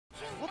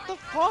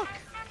fuck?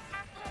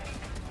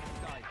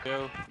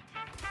 Go.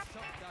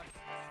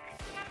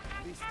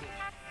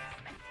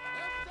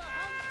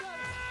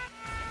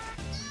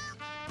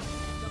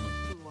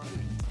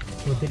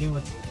 Rotating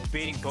with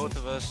Beating both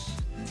of us.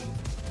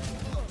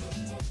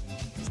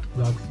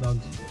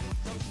 dogs.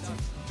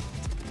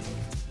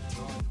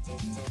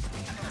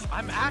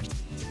 I'm actually.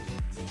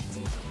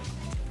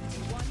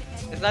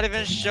 It's not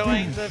even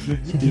showing the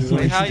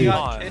Like how you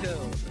got What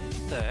killed.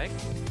 the heck?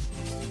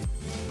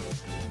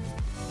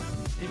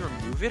 Did he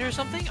remove it or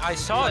something? I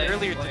saw it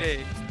earlier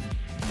today.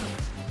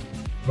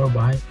 Bro,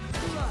 behind.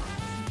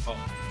 Oh.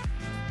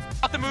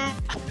 Not the move!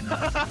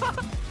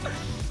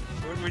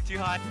 we're too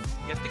high.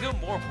 You have to go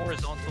more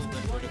horizontal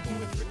than vertical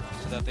with it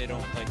so that they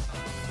don't like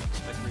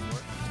expect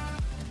rework.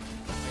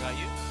 I got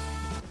you.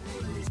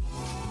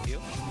 You.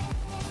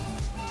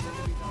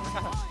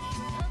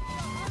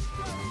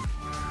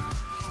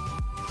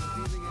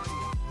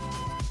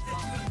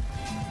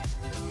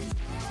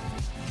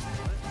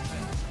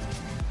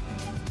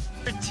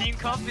 13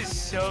 comp is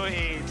so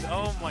AIDS.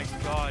 Oh my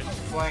god.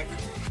 Flank.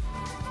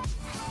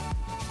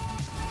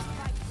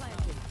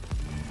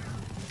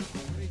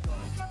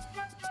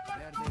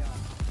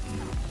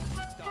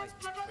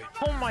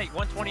 Oh my,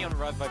 120 on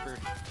Rev Viper.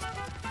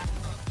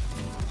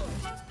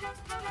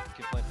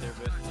 Good plant there,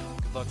 but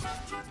good luck.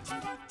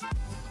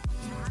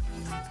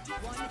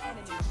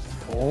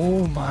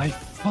 Oh my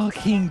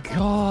fucking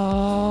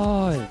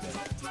god!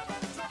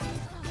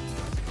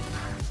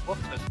 What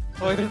the?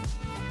 Oh, I didn't.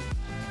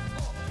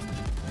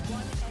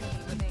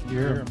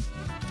 You're. The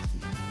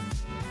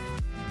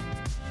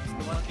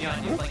one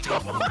behind you, like.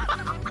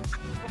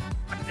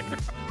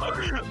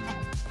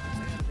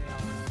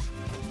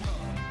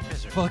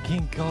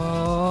 Fucking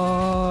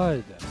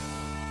god!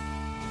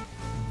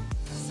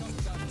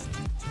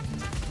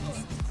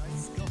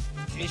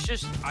 It's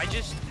just, I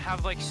just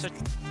have like such.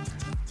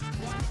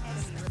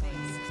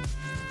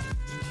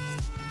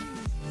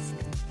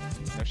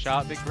 No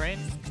shot, big brain.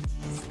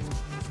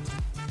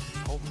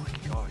 Oh my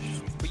gosh.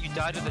 But you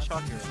died with the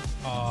shock hero.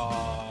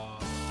 Oh,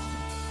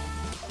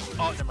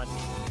 never mind.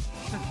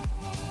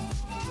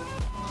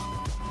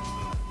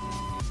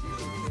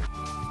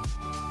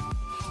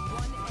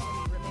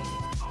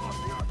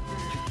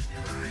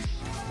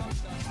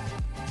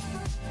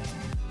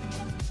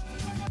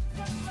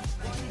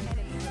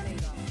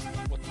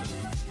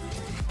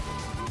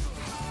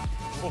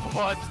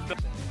 What the?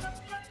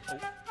 Oh.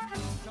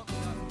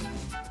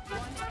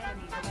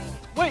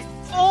 Wait!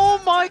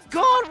 Oh my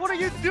god, what are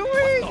you doing?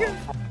 Oh,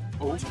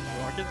 Marcus,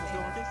 let's go,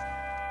 Marcus.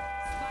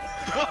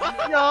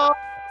 No!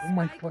 Oh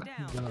my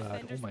fucking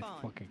god! Oh my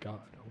fucking god!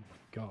 Oh my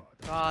god!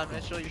 God,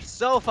 Mitchell, you're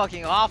so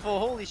fucking awful.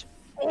 Holy sh.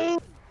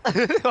 Oh!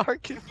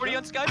 Marcus. 40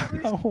 on Skype,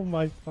 please. Oh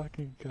my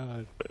fucking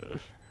god!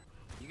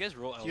 You guys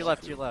roll L. To your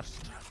left, to your left.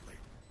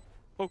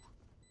 Oh.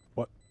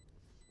 What?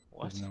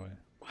 What? There's no way.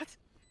 What?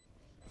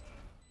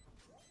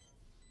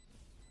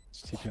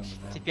 It's TP on the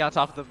wall. TP on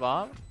top of the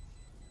bomb.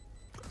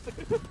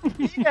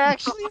 You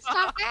actually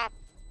stop that!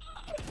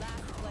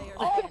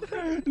 Oh,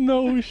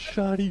 no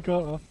shot! He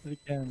got off it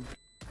again.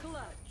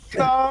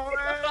 Come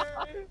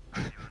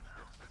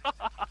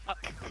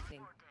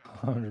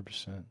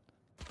 100%.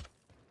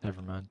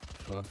 Never mind.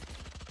 Fuck.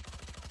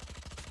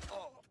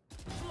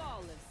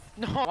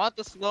 No, I want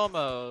the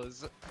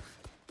slow-mos.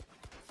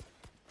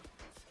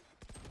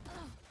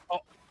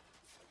 Oh.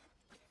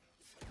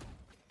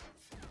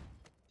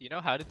 Do you know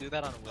how to do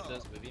that on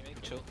Windows Movie Maker?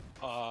 Chill.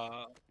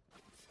 Oh,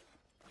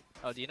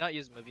 do you not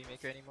use Movie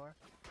Maker anymore?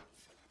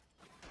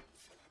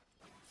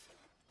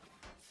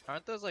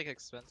 Aren't those like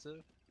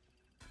expensive?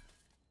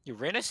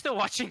 Uranus still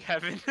watching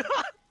Heaven.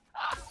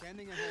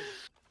 Standing ahead.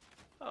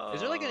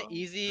 Is there like an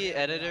easy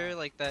editor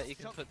like that you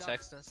can put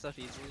text and stuff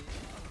easily?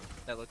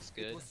 That looks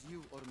It good. was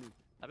you or me.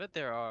 I bet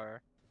there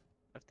are.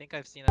 I think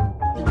I've seen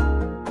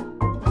it.